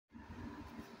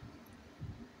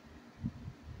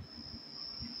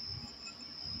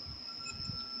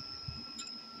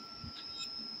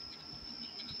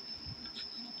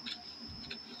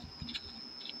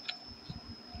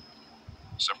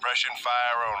Suppression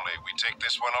fire only. We take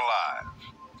this one alive.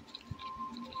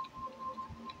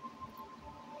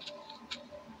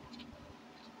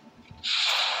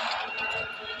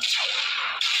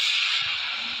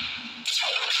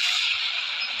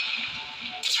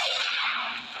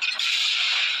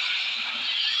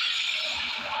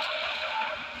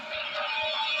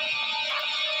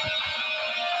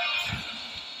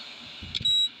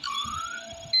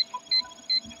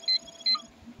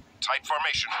 Tight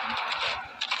formation.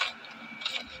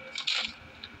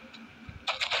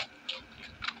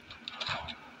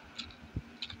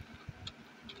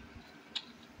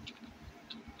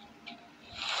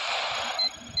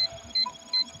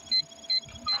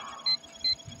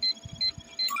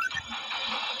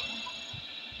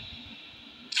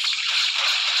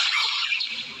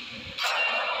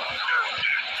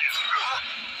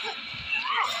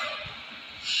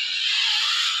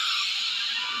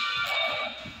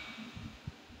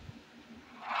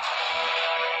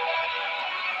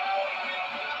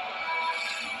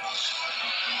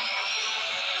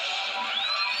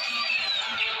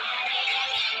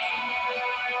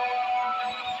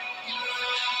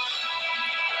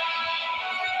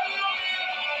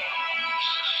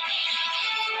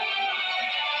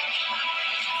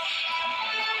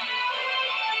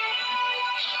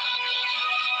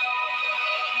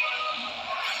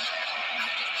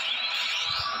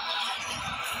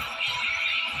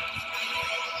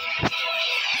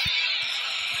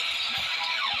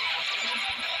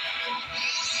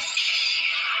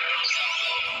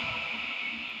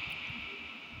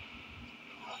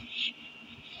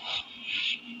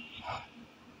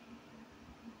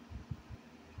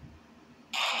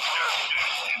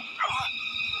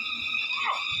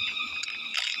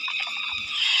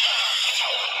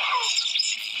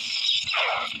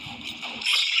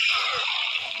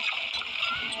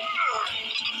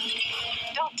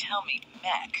 Don't tell me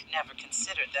Mech never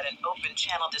considered that an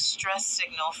open-channel distress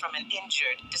signal from an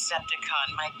injured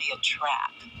Decepticon might be a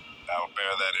trap. I'll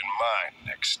bear that in mind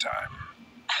next time.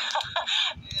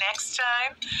 Next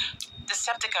time?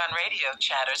 Decepticon radio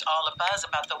chatter's all abuzz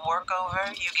about the workover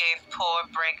you gave poor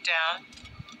Breakdown.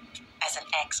 As an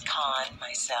ex-con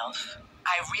myself,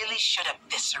 I really should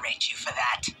eviscerate you for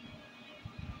that.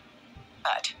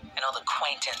 But an old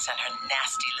acquaintance and her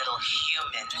nasty little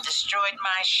human destroyed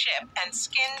my ship and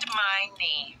skinned my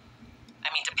knee.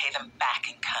 I mean to pay them back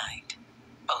in kind.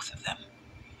 Both of them.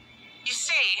 You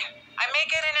see, I may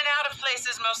get in and out of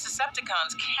places most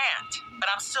Decepticons can't, but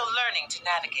I'm still learning to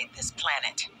navigate this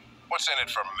planet. What's in it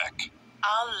for Mech?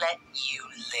 I'll let you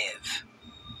live.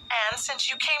 And since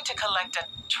you came to collect a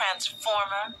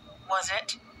transformer, was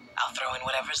it? I'll throw in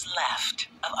whatever's left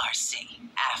of RC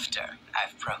after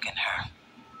I've broken her.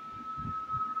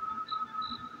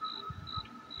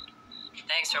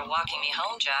 Thanks for walking me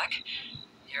home, Jack.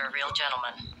 You're a real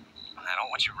gentleman. I don't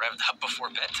want you revved up before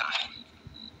bedtime.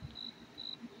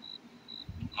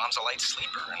 Mom's a light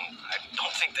sleeper, and I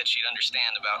don't think that she'd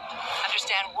understand about...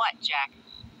 Understand what, Jack?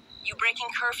 You breaking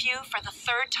curfew for the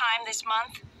third time this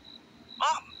month?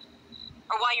 Mom!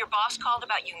 Or why your boss called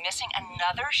about you missing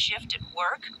another shift at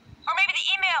work? Or maybe the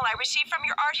email I received from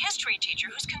your art history teacher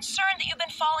who's concerned that you've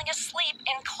been falling asleep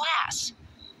in class.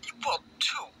 Well,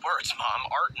 two words, Mom.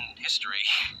 Art and history.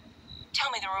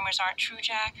 Tell me the rumors aren't true,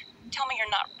 Jack. Tell me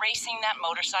you're not racing that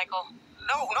motorcycle.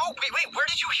 No, wait, where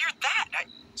did you hear that?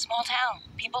 Small town.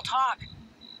 People talk.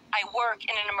 I work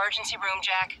in an emergency room,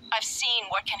 Jack. I've seen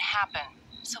what can happen.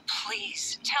 So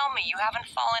please, tell me you haven't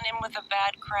fallen in with a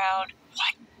bad crowd.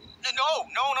 What? No.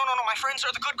 My friends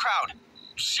are the good crowd.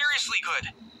 Seriously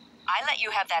good. I let you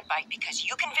have that bike because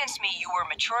you convinced me you were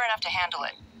mature enough to handle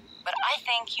it. But I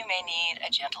think you may need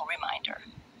a gentle reminder.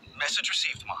 Message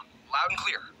received, Mom. Loud and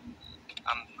clear.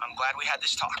 I'm glad we had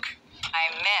this talk.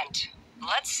 I meant,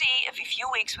 let's see if a few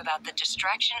weeks without the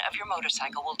distraction of your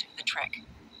motorcycle will do the trick.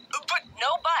 But...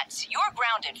 No buts. You're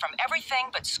grounded from everything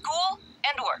but school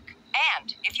and work.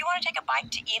 And if you want to take a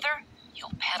bike to either,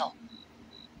 you'll pedal.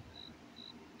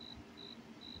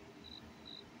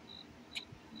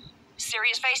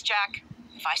 Serious face, Jack.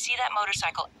 If I see that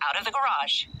motorcycle out of the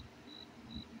garage...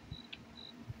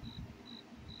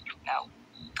 No.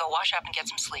 Go wash up and get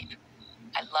some sleep.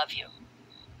 I love you.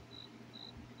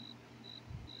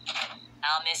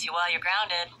 I'll miss you while you're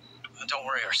grounded. Don't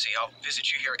worry, RC. I'll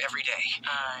visit you here every day.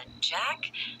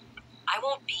 Jack, I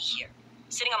won't be here.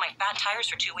 Sitting on my fat tires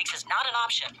for 2 weeks is not an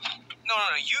option. No.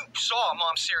 You saw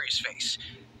Mom's serious face.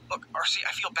 Look, RC,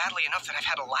 I feel badly enough that I've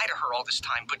had to lie to her all this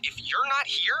time, but if you're not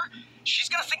here, she's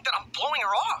gonna think that I'm blowing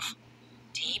her off.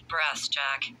 Deep breaths,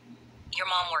 Jack. Your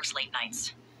mom works late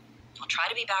nights. I'll try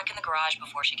to be back in the garage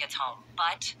before she gets home,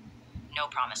 but no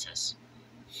promises.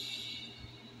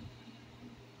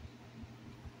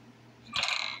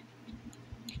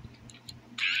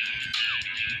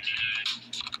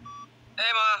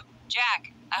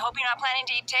 hope you're not planning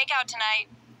to eat takeout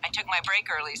tonight. I took my break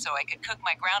early so I could cook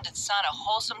my grounded son a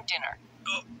wholesome dinner.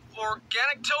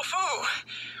 Organic tofu.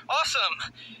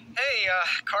 Awesome. Hey,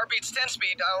 car beats 10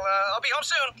 speed. I'll be home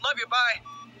soon. Love you. Bye.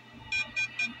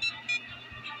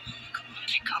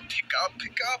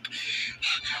 Pick up.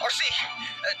 RC,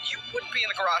 you wouldn't be in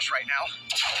the garage right now.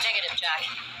 Negative, Jack.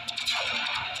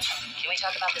 Can we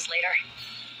talk about this later?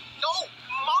 No,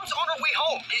 Mom's on her way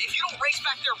home. If you don't race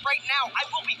back there right now, I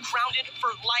will be grounded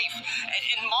for life.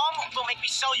 And Mom will make me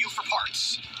sell you for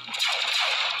parts. B,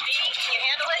 can you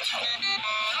handle it?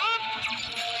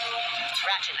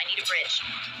 Ratchet, I need a bridge.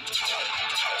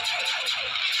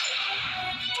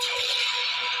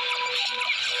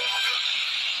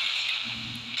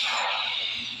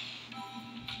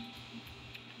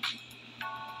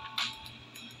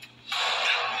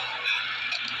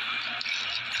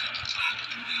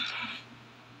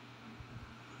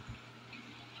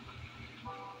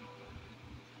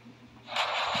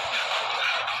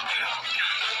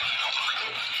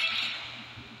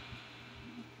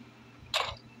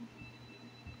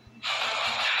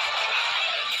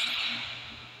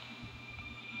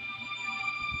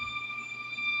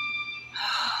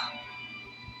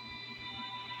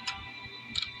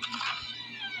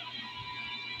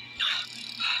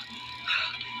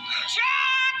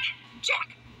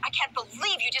 Jack! I can't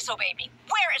believe you disobeyed me.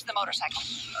 Where is the motorcycle?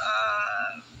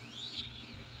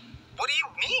 What do you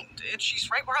mean? She's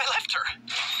right where I left her.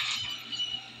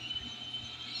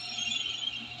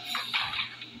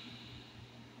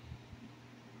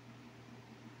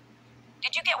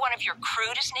 Did you get one of your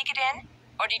crew to sneak it in?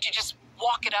 Or did you just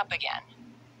walk it up again?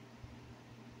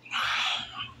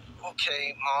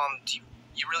 Okay, Mom, do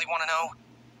you really want to know?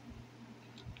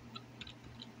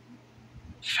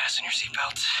 Fasten your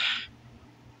seatbelt.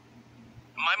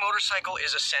 My motorcycle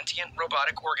is a sentient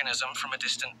robotic organism from a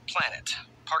distant planet.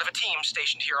 Part of a team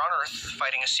stationed here on Earth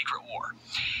fighting a secret war.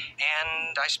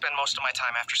 And I spend most of my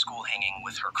time after school hanging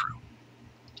with her crew.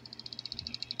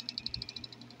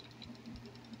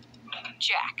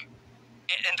 Jack.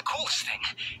 And the coolest thing,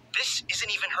 this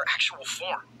isn't even her actual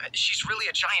form. She's really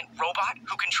a giant robot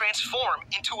who can transform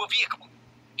into a vehicle.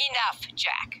 Enough,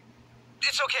 Jack.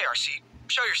 It's okay, RC.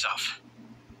 Show yourself.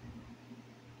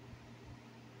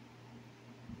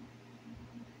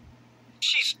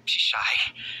 She's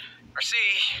shy. RC,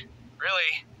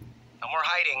 really, no more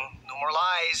hiding, no more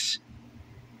lies.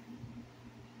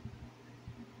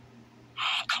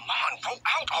 Oh, come on, roll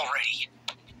out already.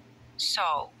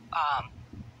 So,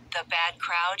 the bad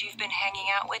crowd you've been hanging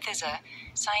out with is a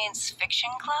science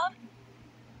fiction club?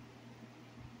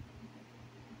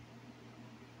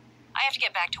 I have to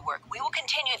get back to work. We will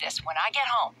continue this when I get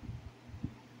home.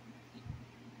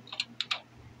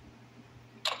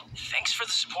 Thanks for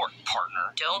the support,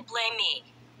 partner. Don't blame me.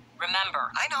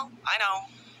 Remember, I know.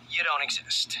 You don't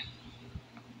exist.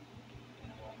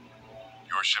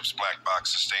 Your ship's black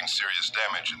box sustained serious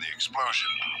damage in the explosion,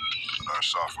 but our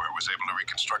software was able to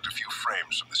reconstruct a few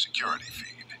frames from the security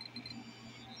feed.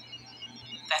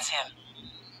 That's him.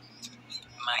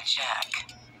 My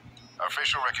Jack. Our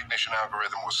facial recognition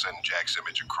algorithm will send Jack's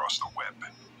image across the web.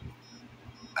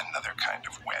 Another kind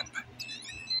of web.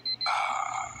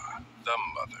 The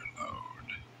mother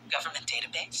lode. Government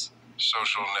database?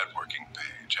 Social networking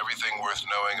page. Everything worth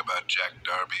knowing about Jack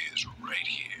Darby is right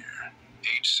here.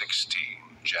 Age 16,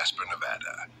 Jasper,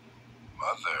 Nevada.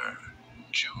 Mother,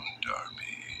 June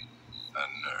Darby. A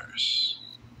nurse.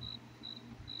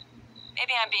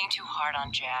 maybe I'm being too hard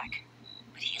on Jack.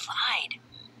 But he lied.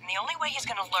 And the only way he's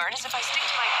gonna learn is if I stick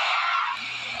to my...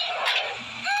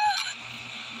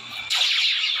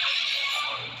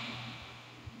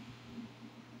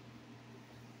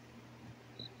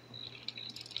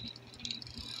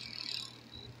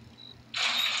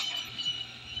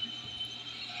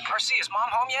 RC, is Mom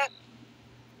home yet?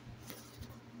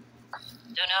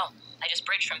 Don't know. I just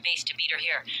bridged from base to beat her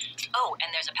here. Oh,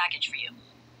 and there's a package for you.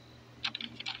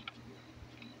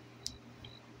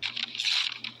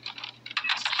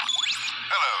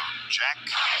 Hello, Jack.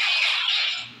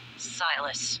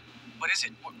 Silas. What is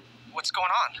it? What's going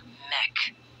on?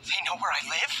 Mech. They know where I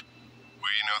live?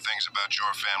 We know things about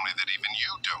your family that even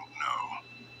you don't know.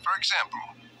 For example,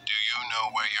 do you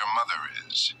know where your mother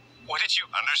is? What did you...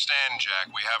 Understand, Jack,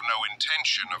 we have no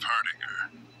intention of hurting her.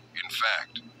 In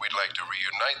fact, we'd like to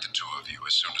reunite the two of you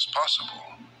as soon as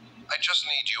possible. I just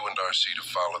need you and RC to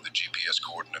follow the GPS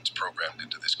coordinates programmed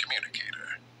into this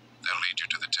communicator. They'll lead you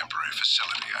to the temporary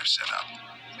facility I've set up.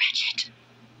 Ratchet.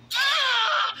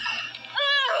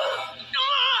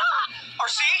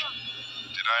 RC?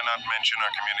 Did I not mention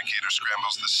our communicator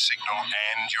scrambles the signal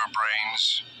and your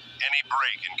brains? Any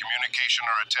break in communication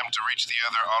or attempt to reach the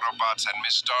other Autobots and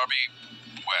Miss Darby,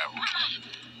 well,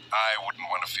 I wouldn't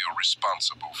want to feel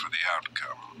responsible for the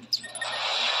outcome.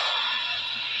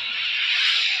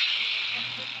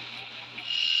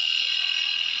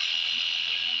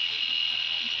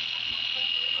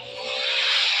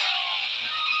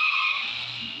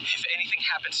 If anything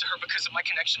happens to her because of my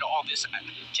connection to all this,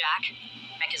 Jack,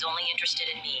 Mech is only interested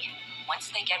in me. Once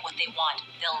they get what they want,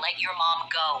 they'll let your mom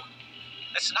go.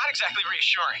 that's not exactly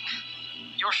reassuring.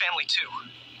 Your family, too.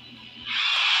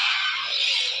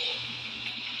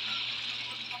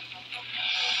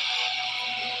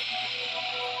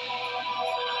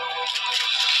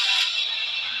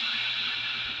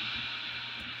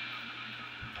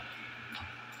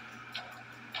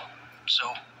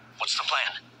 So, what's the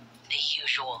plan? The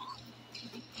usual.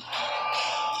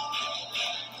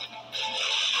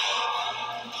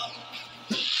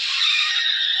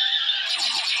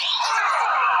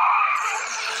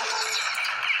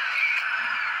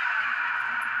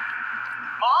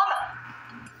 Mom?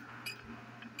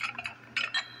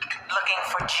 Looking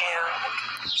for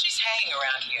June? She's hanging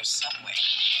around here somewhere.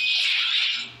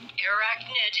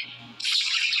 Arachnid.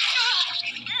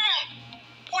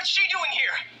 What's she doing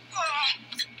here?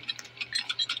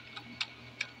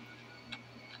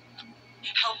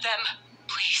 Help them,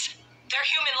 please. They're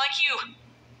human like you.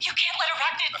 You can't let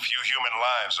Arachnid... A few human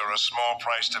lives are a small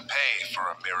price to pay for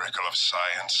a miracle of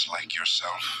science like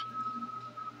yourself.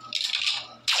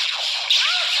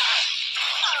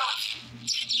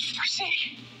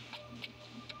 Mercy.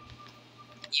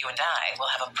 You and I will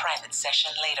have a private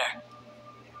session later.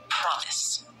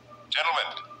 Promise.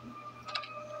 Gentlemen,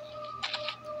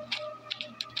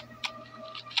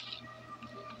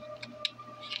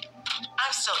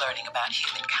 I'm still learning about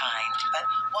humankind, but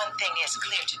one thing is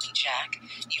clear to me, Jack.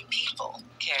 You people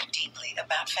care deeply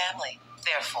about family.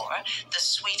 Therefore, the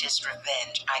sweetest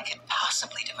revenge I could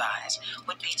possibly devise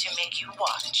would be to make you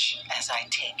watch as I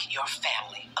take your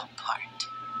family apart.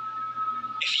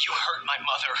 If you hurt my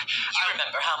mother, You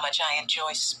remember how much I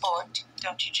enjoy sport,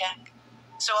 don't you, Jack?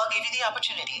 So I'll give you the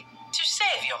opportunity to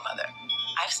save your mother.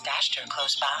 I've stashed her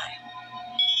close by.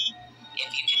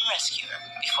 If you can rescue her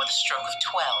before the stroke of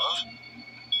 12,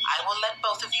 I will let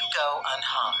both of you go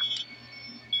unharmed.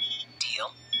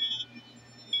 Deal?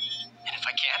 and if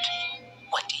I can't,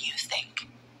 What do you think?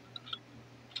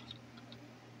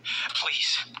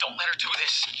 please, don't let her do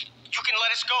this. You can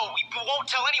let us go. We won't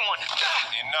tell anyone.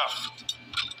 enough.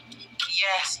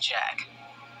 Yes, Jack.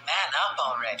 Man up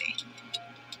already.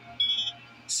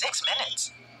 6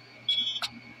 minutes.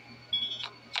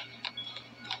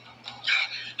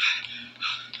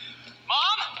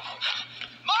 Mom?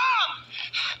 Mom!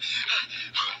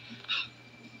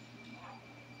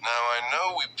 Now, I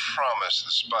know we promised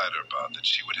the spider bot that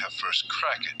she would have first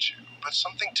crack at you, but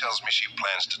something tells me she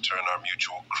plans to turn our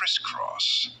mutual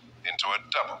crisscross into a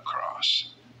double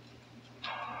cross.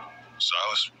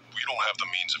 Silas, we don't have the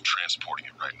means of transporting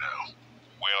it right now.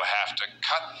 We'll have to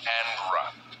cut and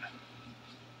run.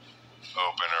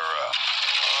 Open her up.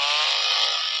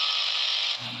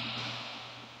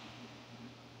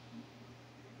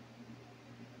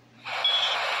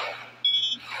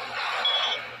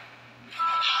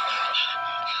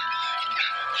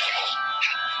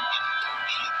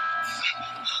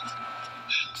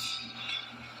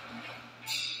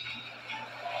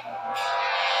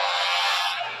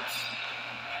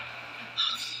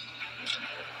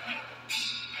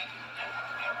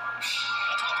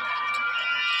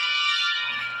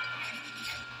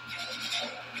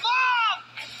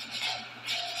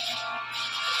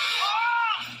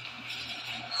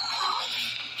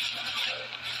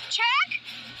 Jack?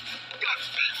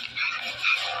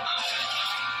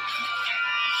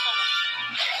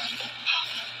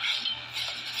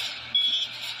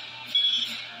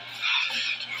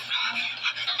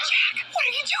 Jack, what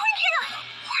are you doing here?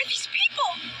 Who are these people?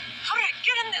 How did I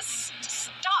get in this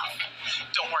stuff?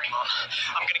 Don't worry, Mom.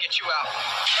 I'm gonna get you out.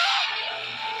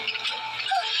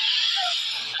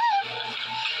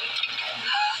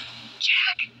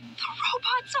 Jack, the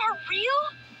robots are real?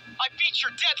 I beat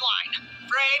your deadline.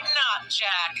 Afraid not,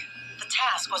 Jack. The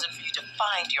task wasn't for you to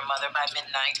find your mother by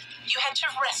midnight. You had to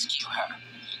rescue her.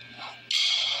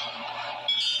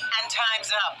 And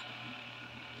time's up.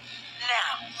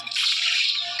 Now.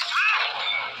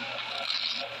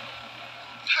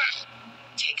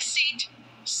 Take a seat,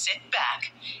 sit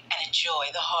back, and enjoy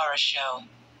the horror show.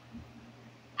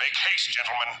 Make haste,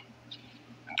 gentlemen.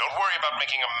 And don't worry about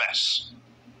making a mess.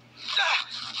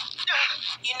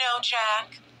 You know,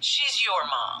 Jack, she's your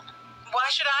mom. Why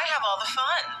should I have all the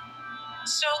fun?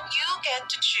 So you get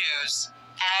to choose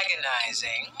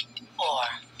Agonizing or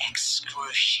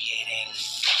excruciating?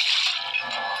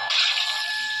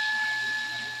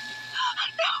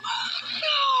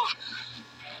 No!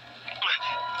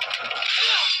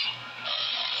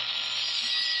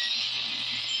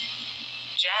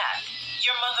 Jack,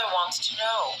 your mother wants to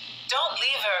know. Don't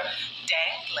leave her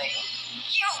dangling.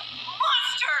 You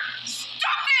monster!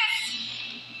 Stop this!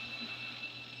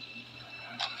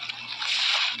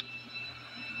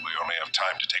 We only have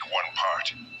time to take one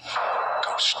part.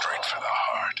 Go straight for the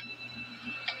heart.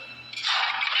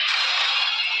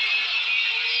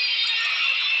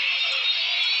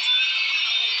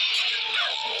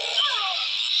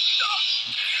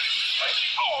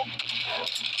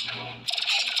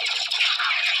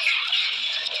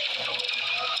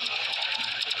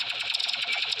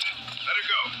 Let it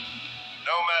go.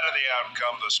 No matter the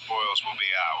outcome, the spoils will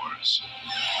be ours.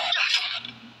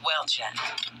 Well, Jack,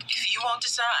 if you won't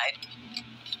decide,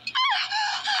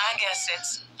 I guess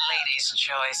it's lady's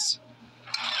choice.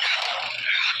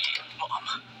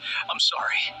 Mom, I'm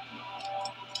sorry.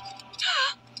 No!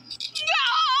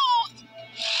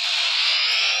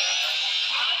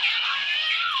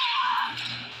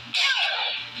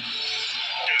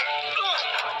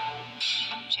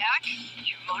 Jack,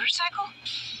 your motorcycle?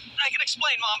 I can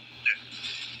explain, Mom.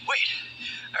 Wait,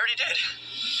 I already did.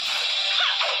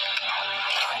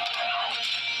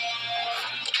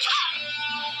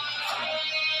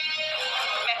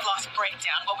 Lost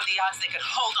breakdown. What were the odds they could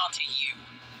hold on to you?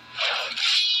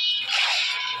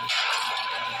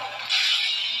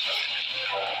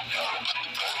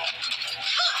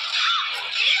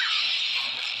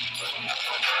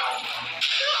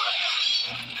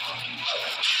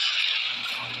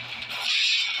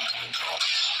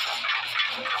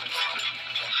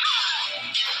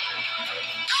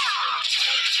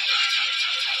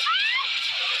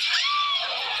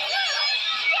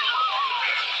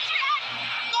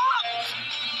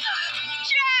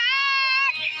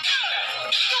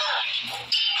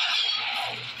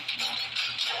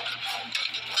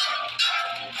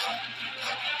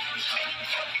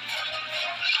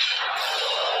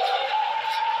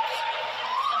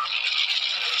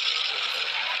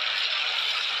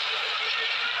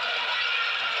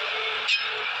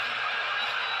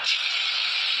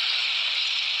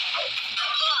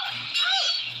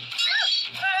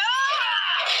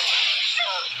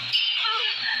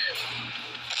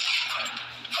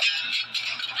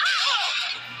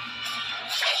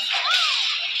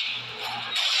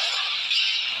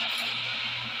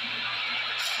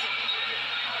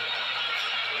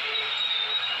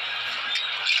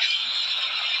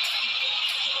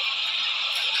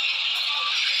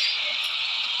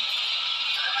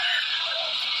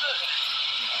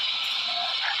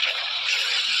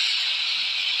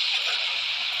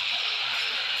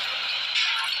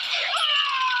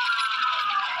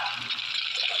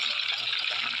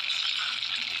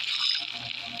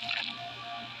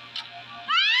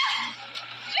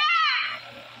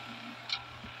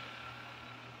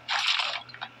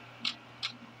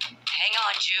 Hang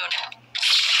on, June.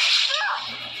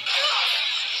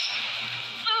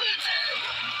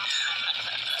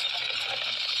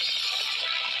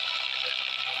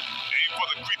 Aim for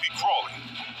the creepy crawling.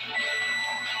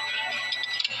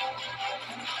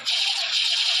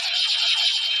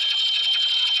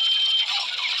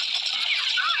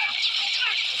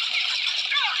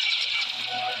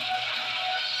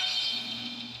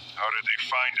 How did they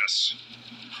find us?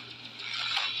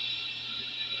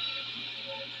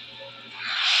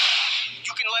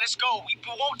 You can let us go. We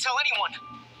won't tell anyone.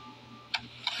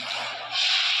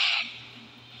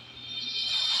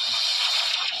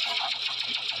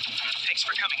 Thanks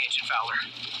for coming, Agent Fowler.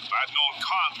 If I'd known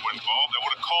cons were involved, I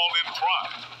would have called in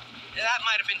Prime. That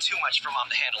might have been too much for Mom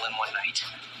to handle in one night.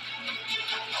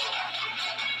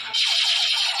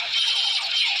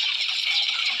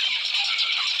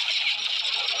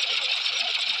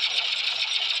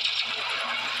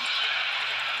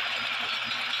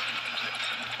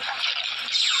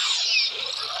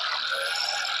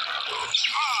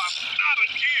 Not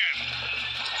again!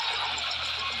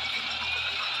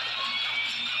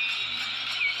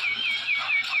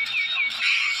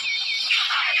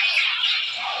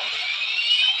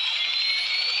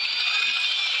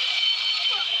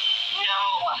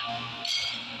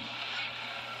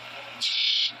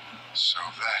 So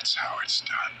that's how it's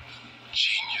done.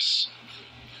 Genius.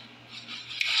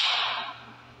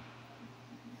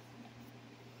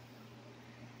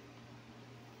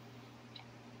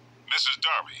 Mrs.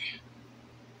 Darby,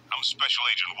 I'm Special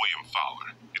Agent William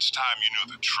Fowler. It's time you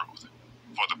knew the truth.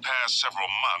 For the past several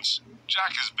months,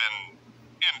 Jack has been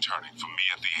interning for me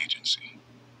at the agency.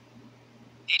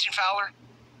 Agent Fowler,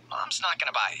 Mom's not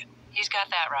gonna buy it. He's got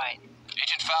that right.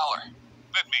 Agent Fowler,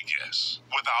 let me guess.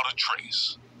 Without a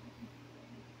trace.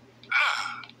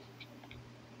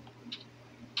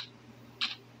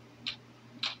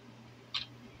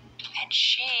 And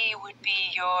she would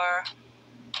be your...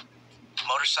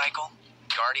 Motorcycle,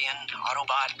 guardian,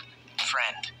 Autobot,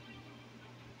 friend.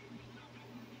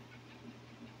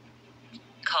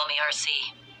 Call me RC.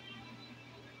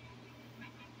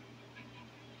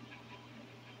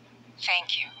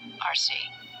 Thank you, RC.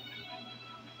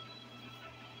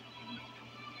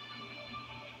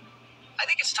 I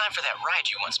think it's time for that ride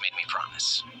you once made me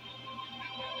promise.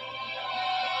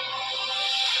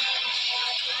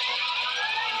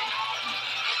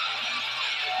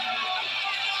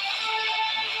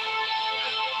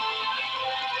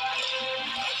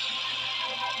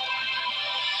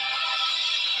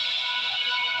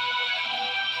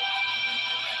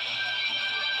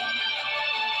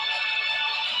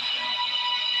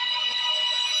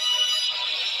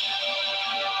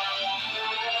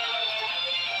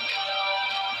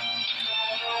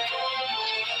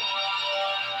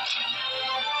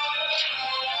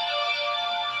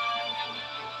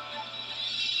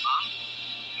 Mom,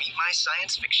 meet my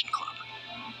science fiction club.